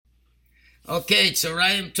Okay, so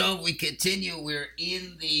Rayim Tov, we continue. We're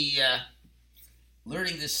in the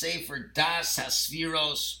learning the Sefer Das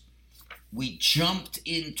Hasfiros. We jumped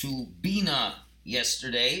into BINA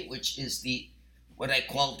yesterday, which is the what I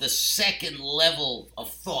call the second level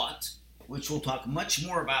of thought, which we'll talk much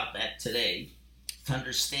more about that today to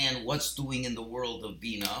understand what's doing in the world of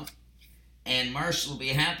BINA. And Marshall will be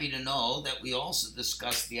happy to know that we also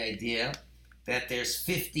discussed the idea that there's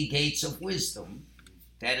 50 gates of wisdom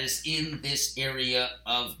that is in this area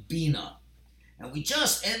of BINA. And we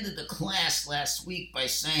just ended the class last week by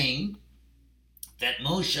saying that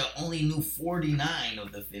Moshe only knew 49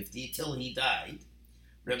 of the 50 till he died.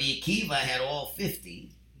 Rabbi Akiva had all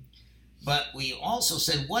 50. But we also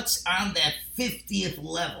said what's on that 50th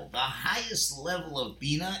level, the highest level of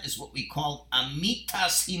BINA, is what we call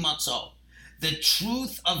Amitas Himatzo, the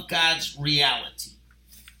truth of God's reality.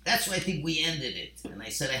 That's why I think we ended it. And I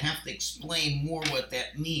said I have to explain more what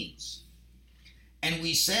that means. And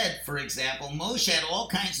we said, for example, Moshe had all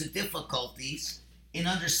kinds of difficulties in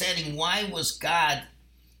understanding why was God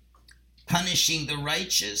punishing the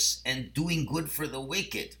righteous and doing good for the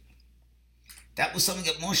wicked. That was something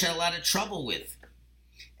that Moshe had a lot of trouble with.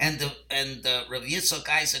 And Rav Yitzchak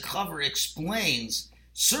Isaac Hover explains,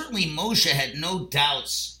 certainly Moshe had no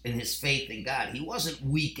doubts in his faith in God. He wasn't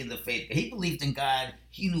weak in the faith. He believed in God.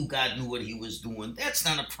 He knew God knew what he was doing. That's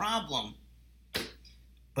not a problem.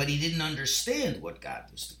 But he didn't understand what God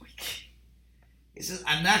was doing. He says,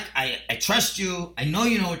 I trust you. I know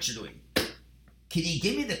you know what you're doing. Can you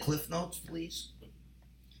give me the cliff notes, please?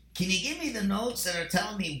 Can you give me the notes that are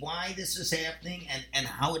telling me why this is happening and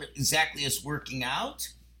how it exactly is working out?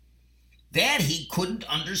 That he couldn't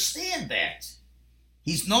understand that.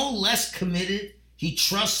 He's no less committed. He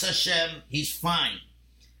trusts Hashem. He's fine.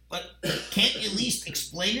 But can't you at least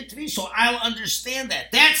explain it to me so I'll understand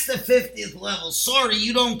that? That's the 50th level. Sorry,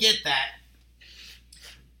 you don't get that.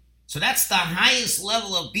 So that's the highest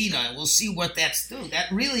level of BINA, and we'll see what that's doing.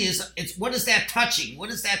 That really is, what is that touching? What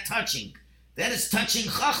is that touching? That is touching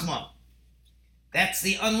Chachma. That's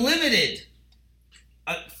the unlimited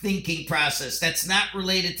thinking process. That's not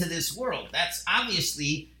related to this world. That's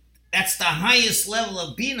obviously, that's the highest level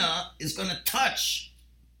of BINA is going to touch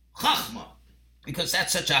Chachma, because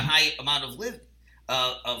that's such a high amount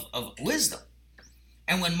of wisdom.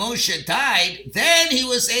 And when Moshe died, then he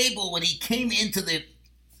was able, when he came into the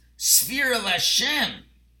sphere of Hashem,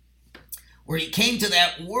 where he came to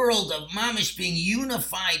that world of Mamish being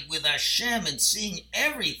unified with Hashem and seeing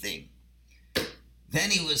everything, then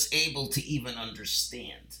he was able to even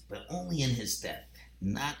understand, but only in his death,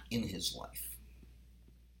 not in his life.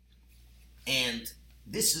 And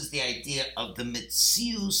this is the idea of the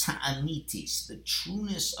Metzius Ha'amitis, the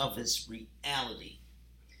trueness of his reality.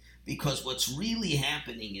 Because what's really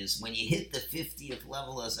happening is when you hit the 50th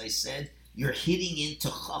level, as I said, you're hitting into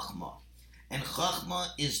Chachma. And Chachma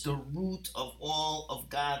is the root of all of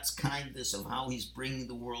God's kindness, of how he's bringing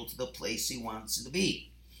the world to the place he wants it to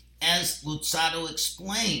be. As Luzzatto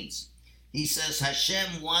explains, he says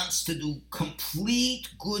Hashem wants to do complete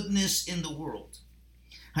goodness in the world.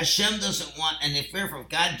 Hashem doesn't want, and if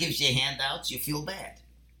God gives you handouts, you feel bad.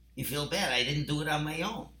 You feel bad. I didn't do it on my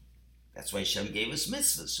own. That's why Hashem gave us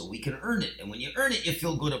mitzvahs, so we can earn it. And when you earn it, you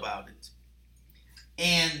feel good about it.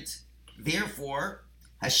 And therefore,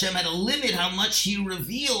 Hashem had to limit how much he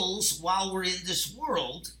reveals while we're in this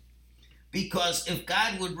world, because if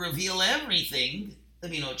God would reveal everything,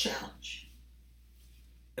 there'd be no challenge.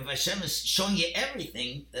 If Hashem is showing you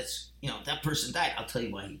everything, that's, that person died, I'll tell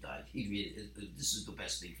you why he died. This is the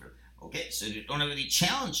best thing for, okay, so you don't have any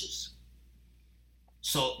challenges.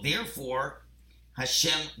 So therefore,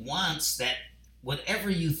 Hashem wants that whatever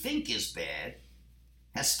you think is bad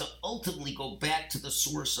has to ultimately go back to the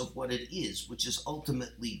source of what it is, which is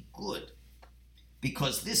ultimately good.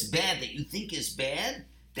 Because this bad that you think is bad,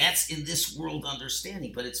 that's in this world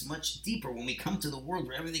understanding, but it's much deeper. When we come to the world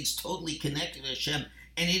where everything's totally connected to Hashem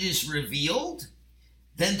and it is revealed,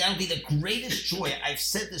 then that'll be the greatest joy. I've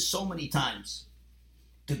said this so many times.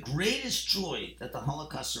 The greatest joy that the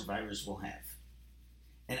Holocaust survivors will have.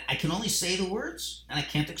 And I can only say the words, and I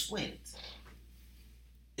can't explain it,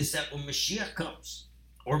 is that when Mashiach comes,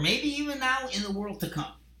 or maybe even now in the world to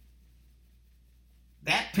come,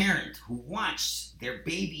 that parent who watched their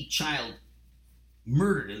baby child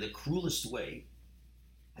murdered in the cruelest way,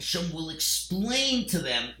 Hashem will explain to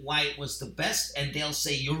them why it was the best, and they'll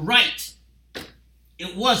say, you're right.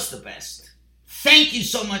 It was the best. Thank you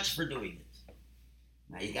so much for doing it.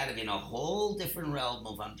 Now you got to be in a whole different realm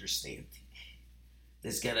of understanding.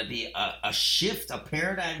 There's got to be a shift, a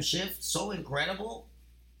paradigm shift, so incredible.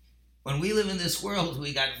 When we live in this world,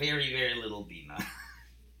 we got very, very little BINA.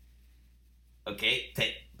 Okay,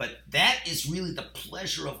 but that is really the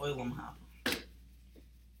pleasure of Olam Haba.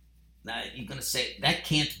 Now you're going to say that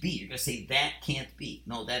can't be. You're going to say that can't be.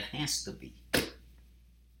 No, that has to be.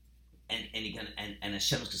 And you're gonna and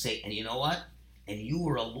Hashem's going to say, and you know what? And you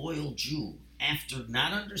were a loyal Jew. After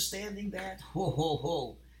not understanding that,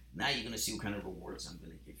 now you're going to see what kind of rewards I'm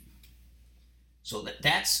going to give you. So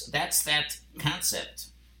that's that concept.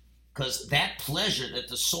 Because that pleasure that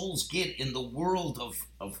the souls get in the world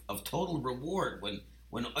of total reward,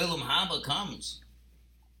 when Olam Haba comes,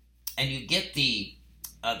 and you get the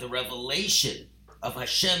revelation of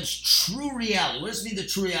Hashem's true reality. What does it mean, the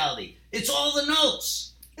true reality? It's all the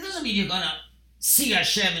notes. It doesn't mean you're going to see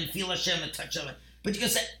Hashem and feel Hashem and touch Hashem. But you're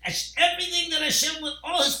going to say everything that Hashem, with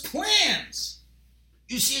all his plans,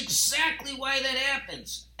 you see exactly why that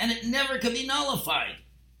happens. And it never can be nullified.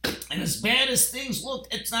 And as bad as things look,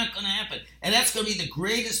 it's not going to happen. And that's going to be the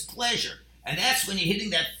greatest pleasure. And that's when you're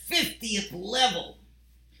hitting that 50th level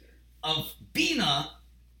of BINA,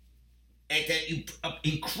 and that you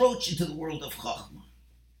encroach into the world of Chachma.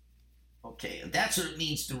 Okay, and that's what it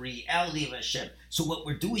means, the reality of Hashem. So what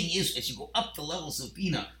we're doing is, as you go up the levels of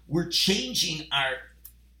BINA, we're changing our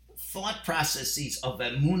thought processes of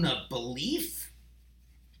Emunah, belief,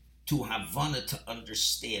 to Havana, to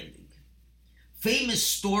understanding. Famous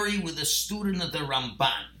story with a student of the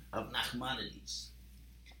Ramban, of Nachmanides.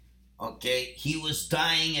 Okay, he was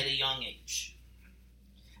dying at a young age.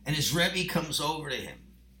 And his Rebbe comes over to him.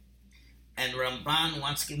 And Ramban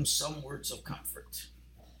wants to give him some words of comfort.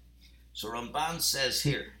 So Ramban says,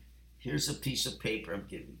 here's a piece of paper I'm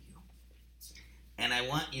giving you. And I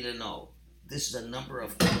want you to know, this is a number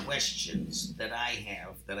of questions that I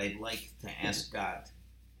have that I'd like to ask God.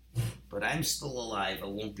 But I'm still alive, I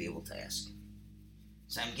won't be able to ask him.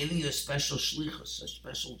 So I'm giving you a special shlichus, a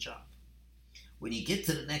special job. When you get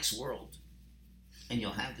to the next world, and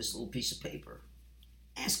you'll have this little piece of paper,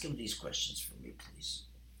 ask him these questions for me, please.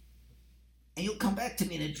 And you'll come back to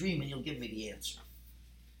me in a dream and you'll give me the answer.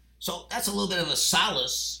 So that's a little bit of a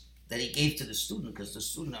solace that he gave to the student, because the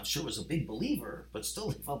student, I'm sure, was a big believer, but still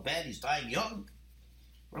he felt bad, he's dying young.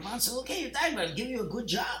 Ramban said, okay, you're dying, but I'll give you a good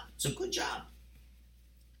job. It's a good job.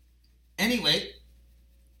 Anyway,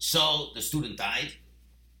 so the student died.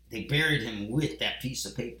 They buried him with that piece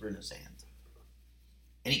of paper in his hand.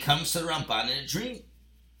 And he comes to the Ramban in a dream.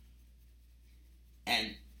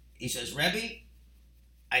 And he says, Rebbe,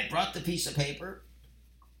 I brought the piece of paper,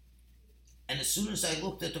 and as soon as I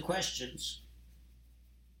looked at the questions,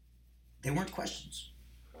 they weren't questions.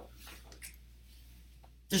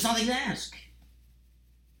 There's nothing to ask.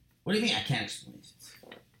 What do you mean I can't explain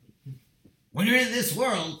it? When you're in this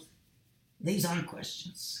world, these aren't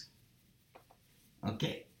questions.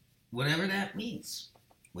 Okay, whatever that means.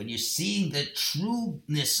 When you're seeing the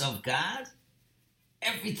trueness of God,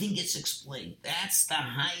 everything gets explained. That's the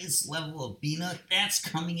highest level of BINA. That's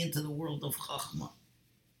coming into the world of Chachma.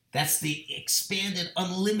 That's the expanded,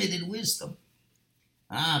 unlimited wisdom.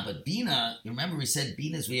 But BINA, you remember we said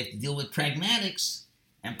BINA is we have to deal with pragmatics.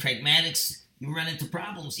 And pragmatics, you run into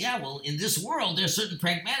problems. Yeah, well, in this world, there's certain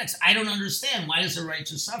pragmatics. I don't understand. Why is the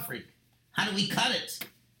righteous suffering? How do we cut it?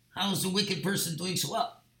 How is the wicked person doing so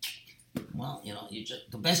well? Well,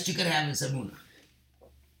 the best you could have is Emunah.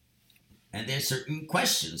 And there's certain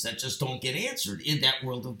questions that just don't get answered in that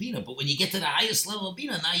world of BINA. But when you get to the highest level of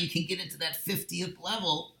BINA, now you can get into that 50th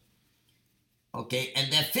level. Okay,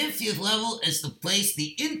 and that 50th level is the place,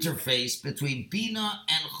 the interface between BINA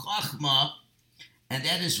and Chachma, and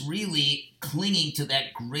that is really clinging to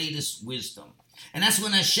that greatest wisdom. And that's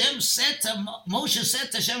when Moshe said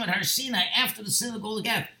to Hashem at Har Sinai after the sin of the golden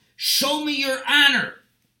calf, show me your honor.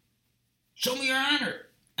 Show me your honor.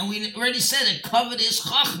 And we already said it, covet is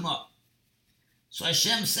Chachma. So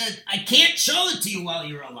Hashem said, I can't show it to you while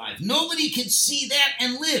you're alive. Nobody can see that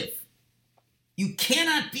and live. You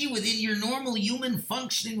cannot be within your normal human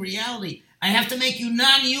functioning reality. I have to make you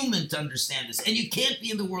non-human to understand this. And you can't be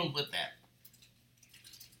in the world with that.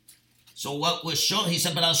 So what was shown, he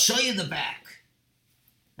said, but I'll show you the back.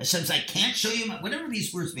 Hashem said, I can't show you whatever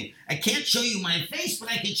these words mean. I can't show you my face,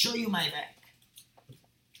 but I can show you my back.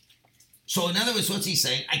 So in other words, what's he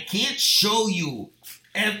saying? I can't show you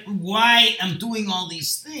why I'm doing all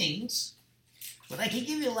these things, but I can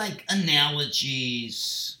give you like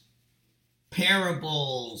analogies,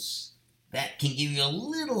 parables that can give you a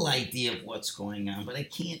little idea of what's going on, but I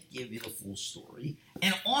can't give you the full story.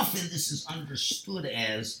 And often this is understood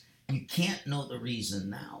as you can't know the reason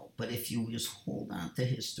now, but if you just hold on to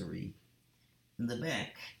history in the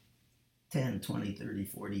back 10, 20, 30,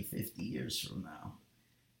 40, 50 years from now,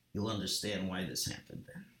 you'll understand why this happened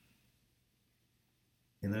then.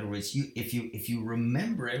 In other words, if you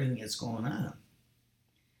remember everything that's going on,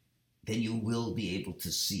 then you will be able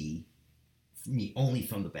to see me only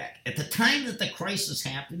from the back. At the time that the crisis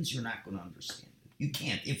happens, you're not going to understand it. You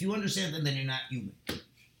can't. If you understand it, then you're not human.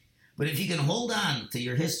 But if you can hold on to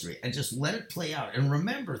your history and just let it play out and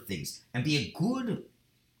remember things and be a good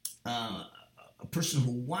a person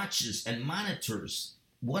who watches and monitors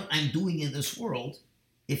what I'm doing in this world,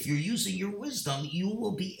 if you're using your wisdom, you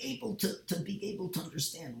will be able to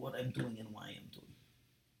understand what I'm doing and why I'm doing.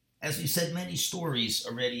 As we said, many stories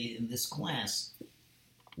already in this class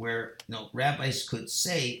where rabbis could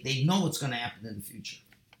say they know what's going to happen in the future.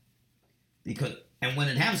 And when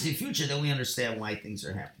it happens in the future, then we understand why things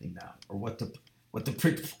are happening now, or what the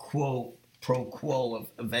pro quo of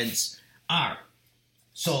events are.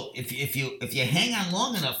 So if you hang on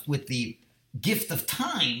long enough with the gift of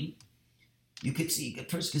time, you could see a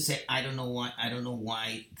person could say, I don't know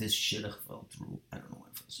why this shidduch fell through. I don't know why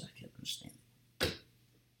it fell through. I can't understand.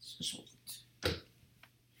 It's just what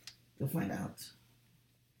you'll find out.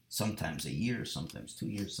 Sometimes a year, sometimes 2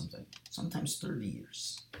 years, sometimes 30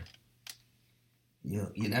 years.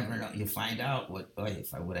 You never know. You find out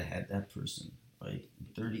if I would have had that person.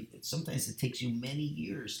 30. Sometimes it takes you many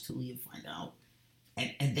years till you find out.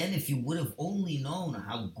 And then if you would have only known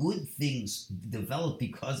how good things developed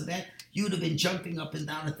because of that, you would have been jumping up and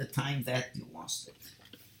down at the time that you lost it.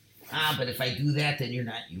 But if I do that, then you're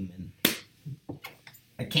not human.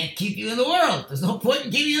 I can't keep you in the world. There's no point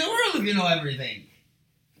in keeping you in the world if you know everything.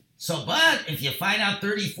 So, but if you find out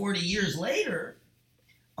 30, 40 years later,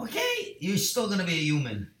 okay, you're still going to be a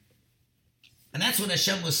human. And that's what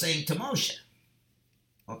Hashem was saying to Moshe.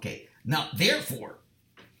 Okay, now, therefore,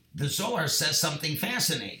 the Zohar says something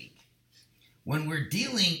fascinating. When we're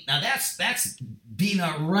dealing, now that's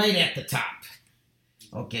BINA right at the top.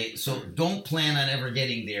 Okay, so don't plan on ever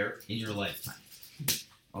getting there in your lifetime.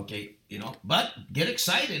 Okay, but get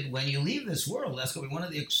excited when you leave this world. That's going to be one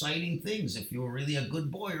of the exciting things. If you're really a good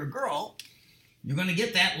boy or girl, you're going to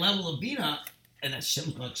get that level of BINA, and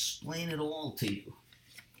Hashem's going to explain it all to you.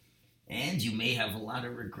 And you may have a lot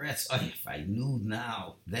of regrets. If I knew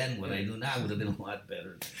now, then what I knew now would have been a lot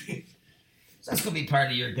better. So that's going to be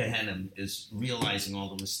part of your Gehenna, is realizing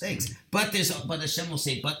all the mistakes. But Hashem will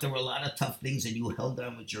say, but there were a lot of tough things, and you held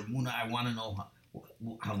on with your Munah. I want to know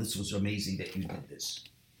how this was amazing that you did this.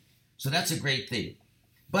 So that's a great thing.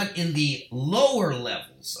 But in the lower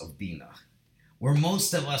levels of BINA, where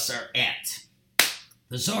most of us are at,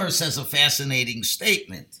 the Zohar says a fascinating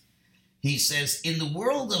statement. He says, in the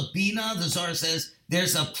world of BINA, the Zohar says,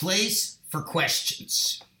 there's a place for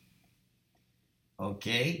questions.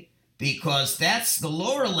 Okay? Because that's the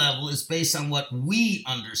lower level is based on what we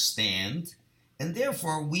understand, and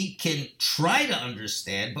therefore we can try to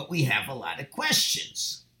understand, but we have a lot of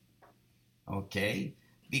questions. Okay?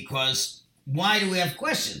 Because why do we have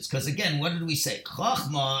questions? Because again, what did we say?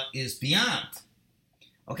 Chachma is beyond.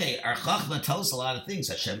 Okay, our Chachma tells a lot of things.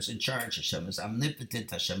 Hashem's in charge. Hashem is omnipotent.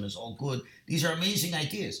 Hashem is all good. These are amazing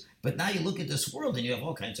ideas. But now you look at this world and you have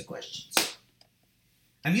all kinds of questions.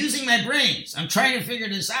 I'm using my brains. I'm trying to figure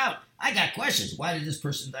this out. I got questions. Why did this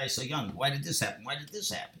person die so young? Why did this happen? Why did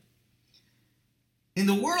this happen? In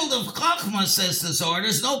the world of Chachma, says the Zohar,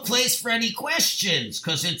 there's no place for any questions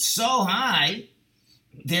because it's so high.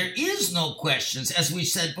 There is no questions, as we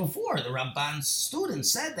said before. The Ramban's student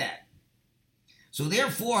said that. So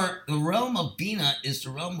therefore, the realm of BINA is the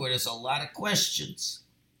realm where there's a lot of questions.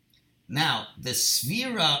 Now, the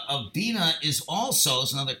Sefira of BINA is also,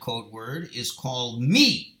 is another code word, is called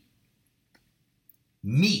me.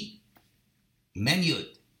 Me. Mem Yud,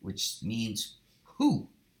 which means who.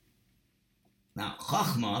 Now,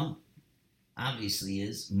 Chachma obviously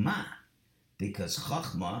is ma, because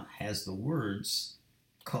Chachma has the words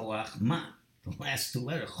Koach ma. The last two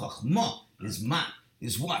letters, Chachma, is ma,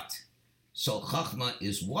 is what. So Chachma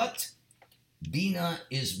is what? BINA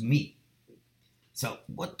is me. So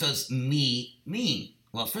what does me mean?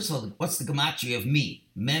 Well, first of all, what's the gematria of me?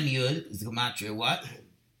 Mem Yud is the gematria of what?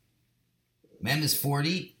 Mem is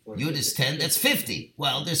 40, Yud is 10, that's 50.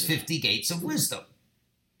 Well, there's 50 gates of wisdom.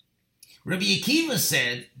 Rabbi Akiva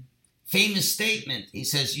said, famous statement, he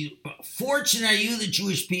says, fortunate are you, the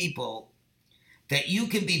Jewish people, that you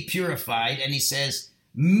can be purified. And he says,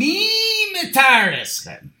 mi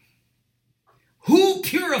mitareschem. Who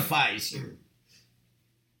purifies you?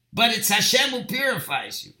 But it's Hashem who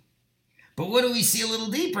purifies you. But what do we see a little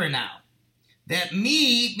deeper now? That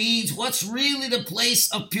me means what's really the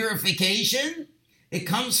place of purification? It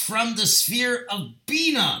comes from the sphere of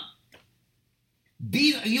BINA.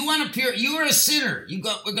 You want to you are a sinner.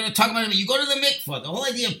 We're going to talk about it. You go to the mikvah. The whole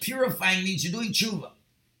idea of purifying means you're doing tshuva.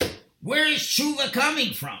 Where is tshuva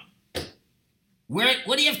coming from?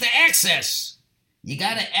 What do you have to access? You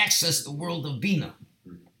got to access the world of BINA.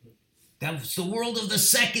 That's the world of the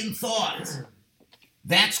second thought.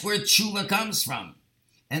 That's where tshuva comes from.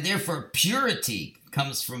 And therefore, purity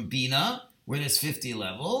comes from BINA, where there's 50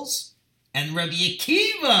 levels. And Rabbi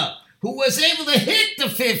Akiva, who was able to hit the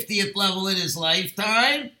 50th level in his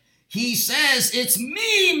lifetime, he says, it's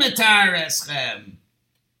me, Matar Eschem.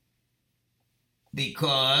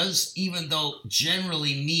 Because even though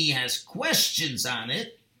generally me has questions on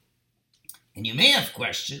it, and you may have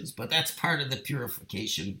questions, but that's part of the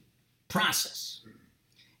purification process.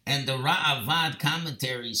 And the Ra'avad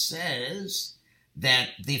commentary says that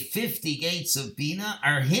the 50 gates of BINA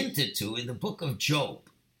are hinted to in the book of Job.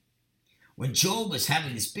 When Job was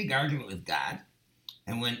having this big argument with God,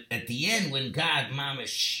 and when at the end, when God,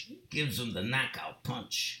 mamish, gives him the knockout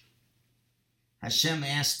punch, Hashem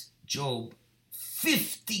asked Job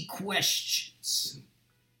 50 questions.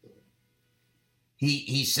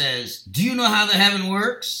 He says, do you know how the heaven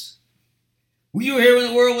works? Were you here when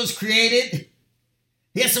the world was created?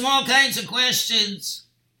 He asked him all kinds of questions.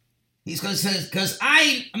 He's going to say, because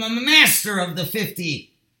I am a master of the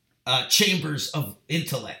 50 chambers of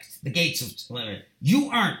intellect, the gates of...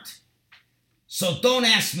 You aren't. So don't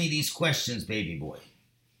ask me these questions, baby boy.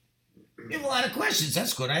 You have a lot of questions.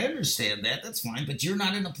 That's good. I understand that. That's fine. But you're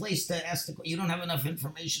not in a place to ask the question. You don't have enough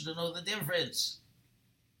information to know the difference.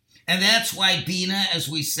 And that's why BINA, as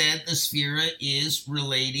we said, the Sefira is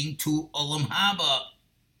relating to Olam Haba.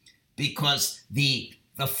 Because the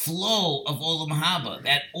flow of Olam Haba,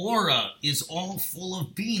 that aura, is all full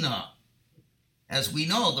of BINA. As we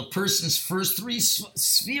know, the person's first three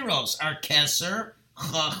Sefiros are Keser,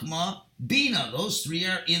 Chachma, BINA. Those three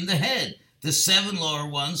are in the head. The 7 lower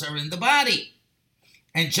ones are in the body.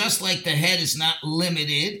 And just like the head is not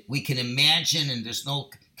limited, we can imagine, and there's no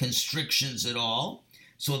constrictions at all.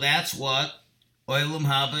 So that's what Olam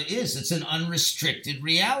Haba is. It's an unrestricted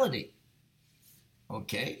reality.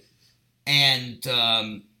 Okay? And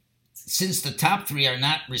since the top 3 are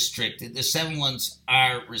not restricted, the 7 ones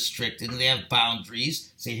are restricted, and they have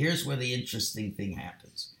boundaries. So here's where the interesting thing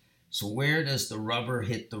happens. So where does the rubber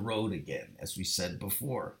hit the road again, as we said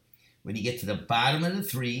before? When you get to the bottom of the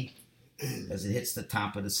 3, as it hits the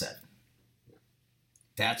top of the 7.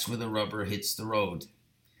 That's where the rubber hits the road.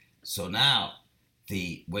 So now,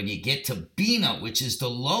 when you get to BINA, which is the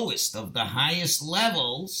lowest of the highest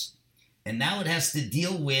levels, and now it has to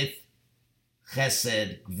deal with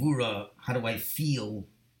Chesed, Gvura, how do I feel?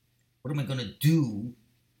 What am I going to do?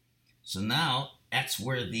 So now, that's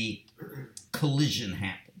where the collision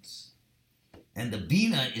happens. And the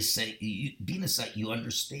BINA is saying, BINA is like, you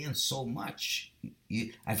understand so much.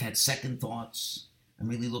 I've had second thoughts. I'm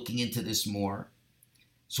really looking into this more.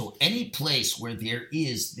 So any place where there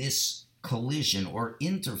is this collision or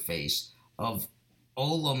interface of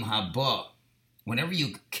Olam Haba, whenever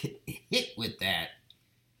you hit with that,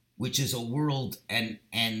 which is a world and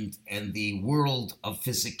the world of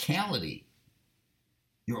physicality,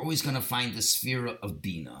 you're always going to find the Sefira of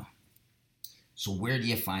BINA. So where do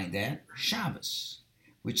you find that? Shabbos,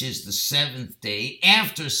 which is the 7th day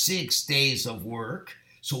after 6 days of work.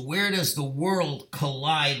 So where does the world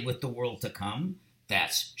collide with the world to come?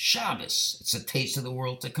 That's Shabbos. It's a taste of the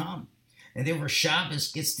world to come. And therefore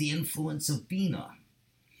Shabbos gets the influence of BINA,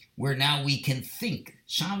 where now we can think.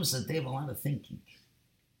 Shabbos is a day of a lot of thinking.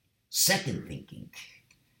 Second thinking.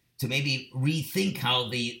 To maybe rethink how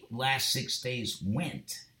the last 6 days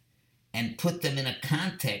went and put them in a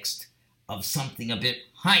context of something a bit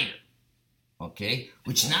higher, okay?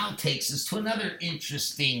 Which now takes us to another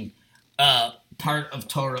interesting part of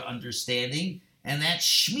Torah understanding, and that's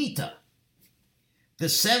Shemitah. The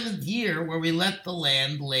 7th year where we let the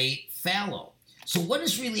land lay fallow. So what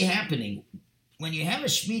is really happening? When you have a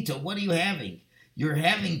Shemitah, what are you having? You're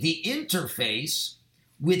having the interface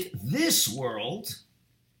with this world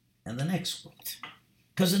and the next world.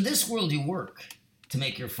 Because in this world you work to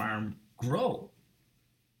make your farm grow.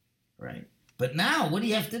 Right? But now, what do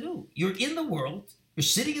you have to do? You're in the world, you're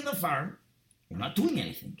sitting in the farm, you're not doing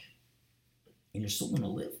anything, and you're still going to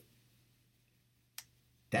live.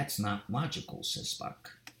 That's not logical, says Spock.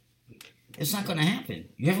 It's not going to happen.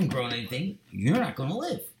 You haven't grown anything, you're not going to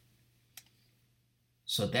live.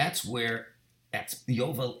 So that's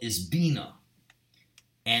Yovel is BINA.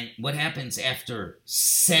 And what happens after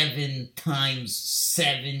 7 times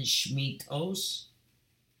 7 Shmitos?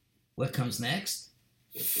 What comes next?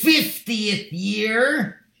 50th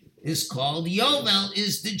year is called Yovel,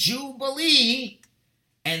 is the Jubilee,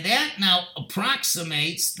 and that now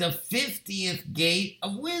approximates the 50th gate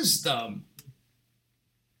of wisdom.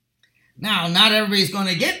 Now, not everybody's going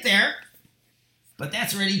to get there, but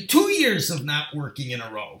that's already 2 years of not working in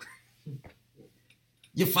a row.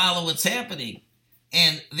 You follow what's happening.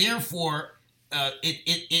 And therefore,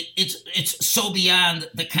 it's so beyond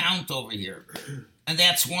the count over here. And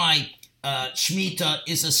that's why Shemitah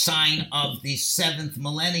is a sign of the seventh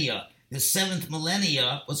millennia. The seventh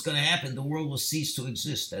millennia, what's going to happen? The world will cease to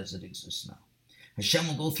exist as it exists now. Hashem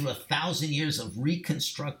will go through 1,000 years of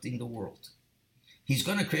reconstructing the world. He's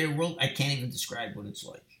going to create a world I can't even describe what it's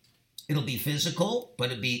like. It'll be physical,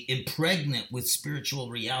 but it'll be impregnant with spiritual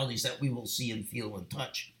realities that we will see and feel and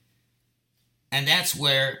touch. And that's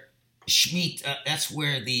where the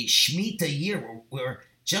Shemitah year, where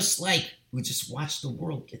just like we just watched the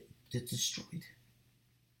world get destroyed.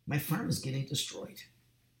 My farm is getting destroyed.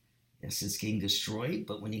 Yes, it's getting destroyed,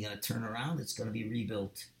 but when you're going to turn around, it's going to be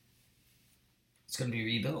rebuilt. It's going to be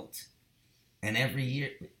rebuilt. And every year,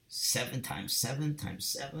 7 times 7 times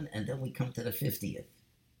 7, and then we come to the 50th.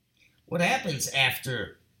 What happens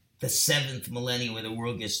after the 7th millennia where the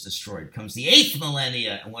world gets destroyed? Comes the 8th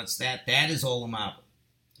millennia, and what's that? That is Olam Haba.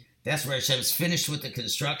 That's where Hashem's finished with the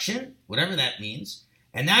construction, whatever that means.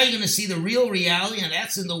 And now you're going to see the real reality, and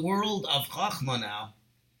that's in the world of Chachma now.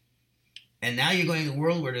 And now you're going to a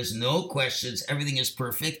world where there's no questions, everything is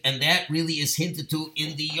perfect, and that really is hinted to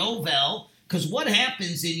in the Yovel. Because what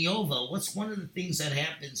happens in Yovel? What's one of the things that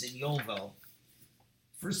happens in Yovel?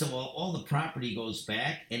 First of all the property goes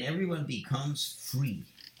back, and everyone becomes free.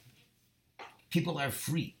 People are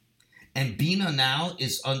free. And BINA now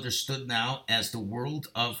is understood now as the world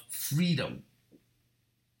of freedom.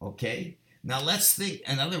 Okay? Now let's think,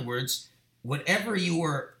 in other words, whatever you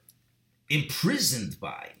were imprisoned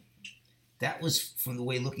by, that was from the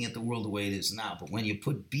way looking at the world the way it is now. But when you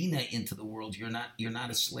put BINA into the world, you're not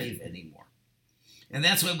a slave anymore. And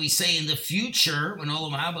that's why we say in the future, when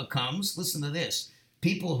Olam Haba comes, listen to this,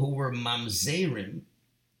 people who were mamzerim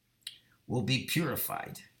will be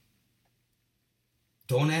purified.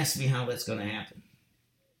 Don't ask me how that's going to happen.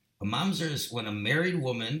 A mamzer is when a married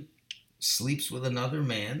woman sleeps with another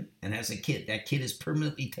man and has a kid. That kid is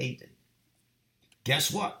permanently tainted.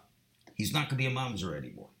 Guess what? He's not going to be a mamzer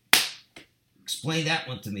anymore. Explain that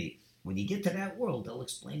one to me. When you get to that world, they'll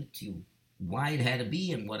explain it to you. Why it had to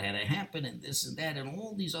be and what had to happen and this and that and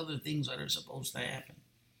all these other things that are supposed to happen.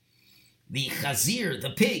 The chazir, the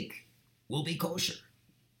pig, will be kosher.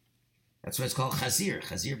 That's why it's called chazir.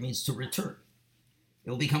 Chazir means to return. It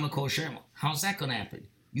will become a kosher animal. How's that going to happen?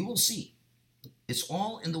 You will see. It's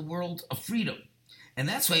all in the world of freedom. And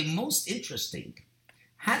that's why most interesting,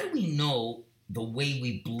 how do we know the way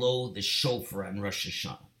we blow the shofar on Rosh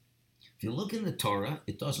Hashanah? If you look in the Torah,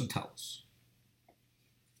 it doesn't tell us.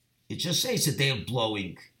 It just says it's a day of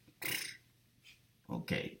blowing.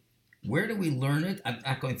 Okay. Where do we learn it? I'm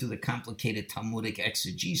not going through the complicated Talmudic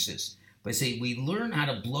exegesis, but I say we learn how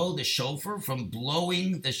to blow the shofar from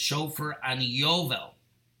blowing the shofar on Yovel.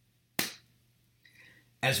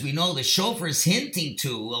 As we know, the shofar is hinting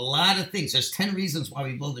to a lot of things. There's 10 reasons why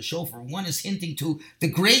we blow the shofar. One is hinting to the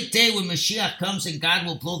great day when Mashiach comes and God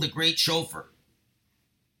will blow the great shofar.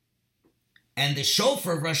 And the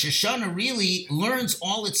shofar of Rosh Hashanah really learns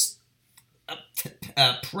all its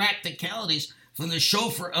practicalities from the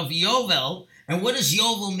shofar of Yovel. And what does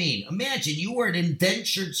Yovel mean? Imagine you were an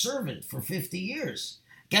indentured servant for 50 years.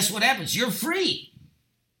 Guess what happens? You're free.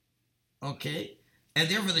 Okay? And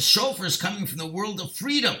therefore the shofar is coming from the world of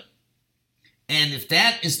freedom. And if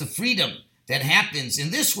that is the freedom that happens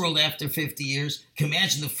in this world after 50 years, can you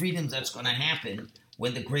imagine the freedom that's going to happen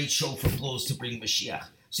when the great shofar blows to bring Mashiach.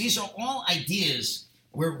 So these are all ideas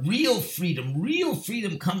where real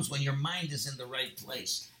freedom comes when your mind is in the right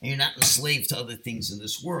place and you're not enslaved to other things in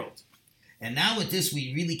this world. And now with this,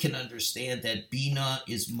 we really can understand that BINA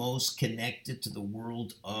is most connected to the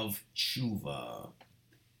world of tshuva.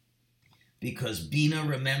 Because BINA,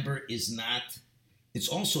 remember, it's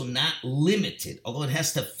also not limited, although it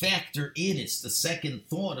has to factor in. It's the second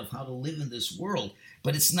thought of how to live in this world.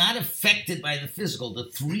 But it's not affected by the physical. The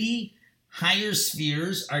 3 higher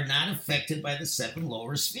spheres are not affected by the 7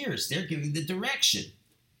 lower spheres. They're giving the direction.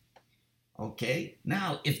 Okay?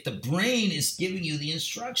 Now, if the brain is giving you the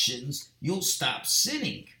instructions, you'll stop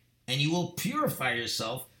sinning. And you will purify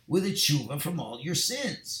yourself with a tshuva from all your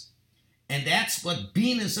sins. And that's what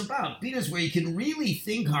BINA is about. BINA is where you can really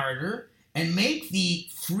think harder and make the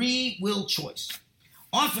free will choice.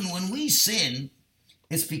 Often when we sin,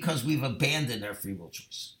 it's because we've abandoned our free will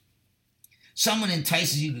choice. Someone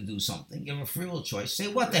entices you to do something. You have a free will choice. Say,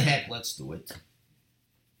 what the heck, let's do it.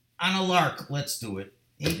 On a lark, let's do it.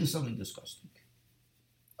 And you do something disgusting.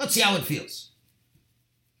 Let's see how it feels.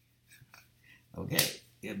 Okay,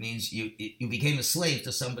 it means you became a slave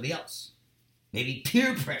to somebody else. Maybe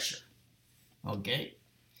peer pressure. Okay?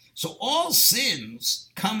 So all sins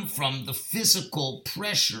come from the physical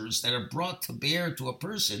pressures that are brought to bear to a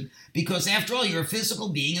person, because after all, you're a physical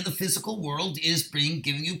being, and the physical world is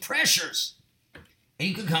giving you pressures. And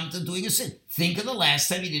you can come to doing a sin. Think of the last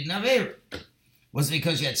time you didn't have air. Was it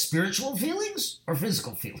because you had spiritual feelings or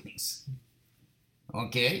physical feelings?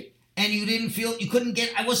 Okay? And you didn't feel, you couldn't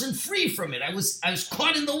get, I wasn't free from it. I was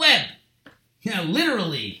caught in the web.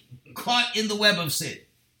 Literally caught in the web of sin.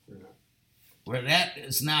 Where that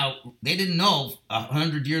is now, they didn't know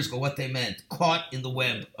 100 years ago what they meant. Caught in the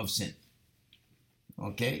web of sin.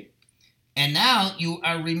 Okay? And now you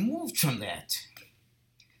are removed from that.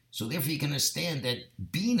 So therefore you can understand that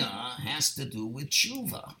BINA has to do with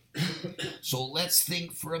tshuva. So let's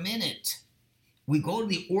think for a minute. We go to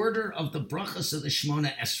the order of the brachas of the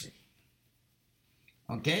Shemona Esrei.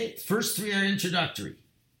 Okay? First three are introductory.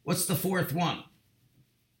 What's the fourth one?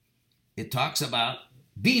 It talks about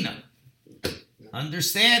BINA.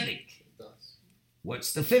 Understanding.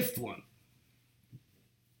 What's the fifth one?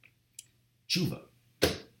 Tshuva.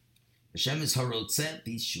 Hashem is harotzeh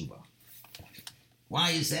b'tshuva. Why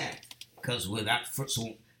is that? Because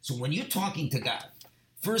so when you're talking to God,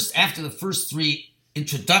 first after the first three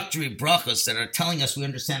introductory brachas that are telling us we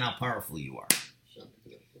understand how powerful you are.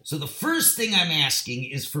 So the first thing I'm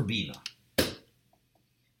asking is for BINA.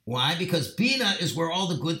 Why? Because BINA is where all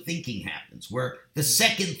the good thinking happens, where the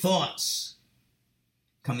second thoughts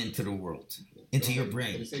come into the world, into your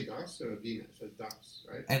brain. Did it say das or BINA? It says das,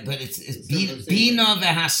 right? But it's BINA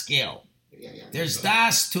v'haskel. Yeah. There's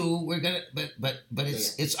das too. We're gonna, but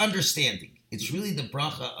it's understanding. It's really the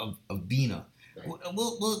bracha of BINA. Right.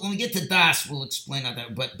 We'll when we get to das, we'll explain how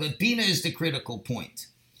that. But BINA is the critical point.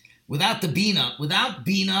 Without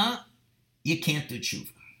BINA, you can't do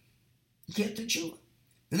tshuva. You can't do tshuva.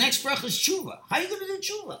 The next bracha is tshuva. How are you going to do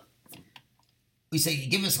tshuva? We say, you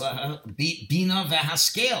give us BINA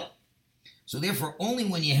v'haskel. So therefore, only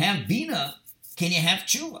when you have BINA can you have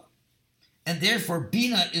tshuva. And therefore,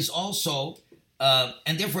 BINA is also,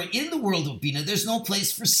 and therefore in the world of BINA, there's no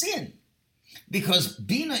place for sin. Because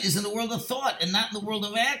BINA is in the world of thought and not in the world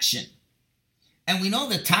of action. And we know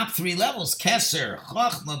the top three levels, Keser,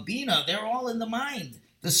 Chochma, BINA, they're all in the mind.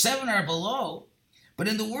 The seven are below. But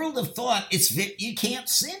in the world of thought, you can't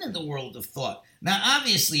sin in the world of thought. Now,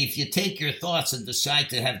 obviously, if you take your thoughts and decide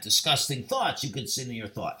to have disgusting thoughts, you could sin in your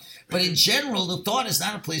thought. But in general, the thought is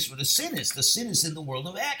not a place where the sin is. The sin is in the world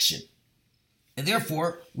of action. And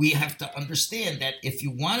therefore, we have to understand that if you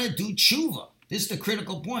want to do tshuva, this is the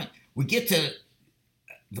critical point. We get to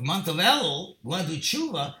the month of Elul, we want to do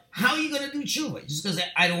tshuva. How are you going to do tshuva? Just because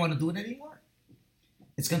I don't want to do it anymore?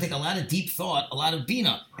 It's going to take a lot of deep thought, a lot of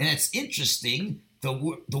BINA. And it's interesting. The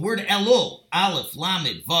word Elul, Aleph,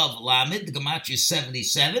 Lamed, Vav, Lamed, the gematria is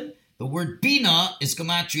 77. The word BINA is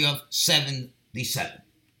gematria of 77.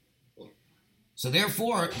 So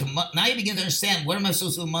therefore, now you begin to understand, what am I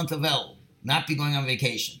supposed to do in the month of Elul? Not be going on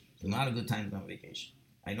vacation. It's not a good time to go on vacation.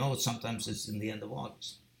 I know sometimes it's in the end of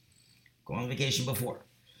August. Go on vacation before.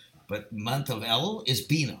 But month of Elul is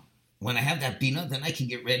BINA. When I have that BINA, then I can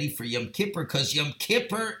get ready for Yom Kippur, because Yom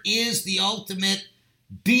Kippur is the ultimate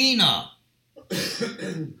BINA.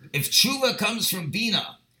 If tshuva comes from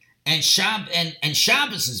BINA, and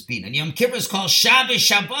Shabbos is BINA, and Yom Kippur is called Shabbos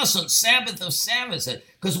Shabboson, Sabbath of Sabbaths.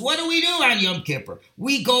 Because what do we do on Yom Kippur?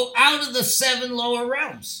 We go out of the seven lower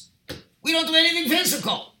realms. We don't do anything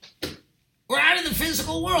physical. We're out of the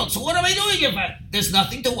physical world. So what am I doing there's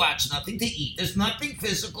nothing to watch, nothing to eat, there's nothing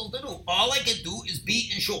physical to do? All I can do is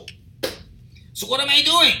be in shul. So what am I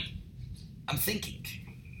doing? I'm thinking.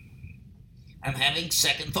 I'm having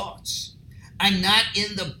second thoughts. I'm not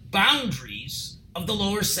in the boundaries of the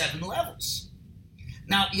lower seven levels.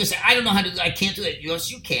 Now, you say, I don't know how to do it. I can't do it.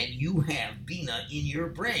 Yes, you can. You have BINA in your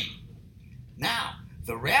brain. Now,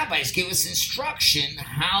 the rabbis give us instruction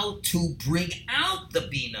how to bring out the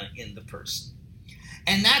BINA in the person.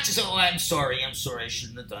 And not just, I'm sorry, I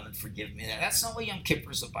shouldn't have done it, forgive me. That's not what Yom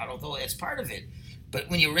Kippur is about, although that's part of it. But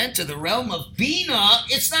when you enter the realm of BINA,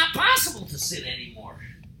 it's not possible to sin anymore.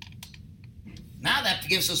 Now that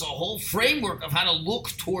gives us a whole framework of how to look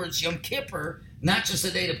towards Yom Kippur, not just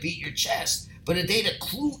a day to beat your chest, but a day to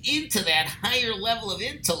clue into that higher level of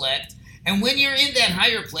intellect. And when you're in that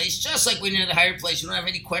higher place, just like when you're in the higher place, you don't have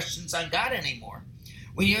any questions on God anymore.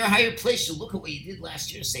 When you're in a higher place, you look at what you did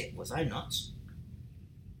last year and say, was I nuts?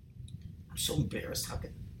 I'm so embarrassed.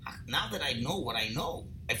 Now that I know what I know,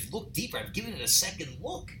 I've looked deeper, I've given it a second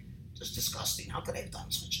look. Just disgusting. How could I have done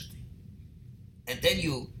such a thing? And then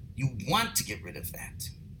you want to get rid of that.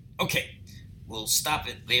 Okay, we'll stop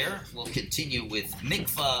it there. We'll continue with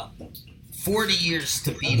Mikvah, 40 years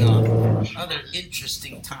to BINA, other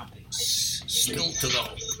interesting topics. Still to go.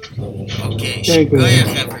 Okay, Thank you.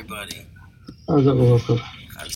 shkoyach, everybody. Jazakallah khair.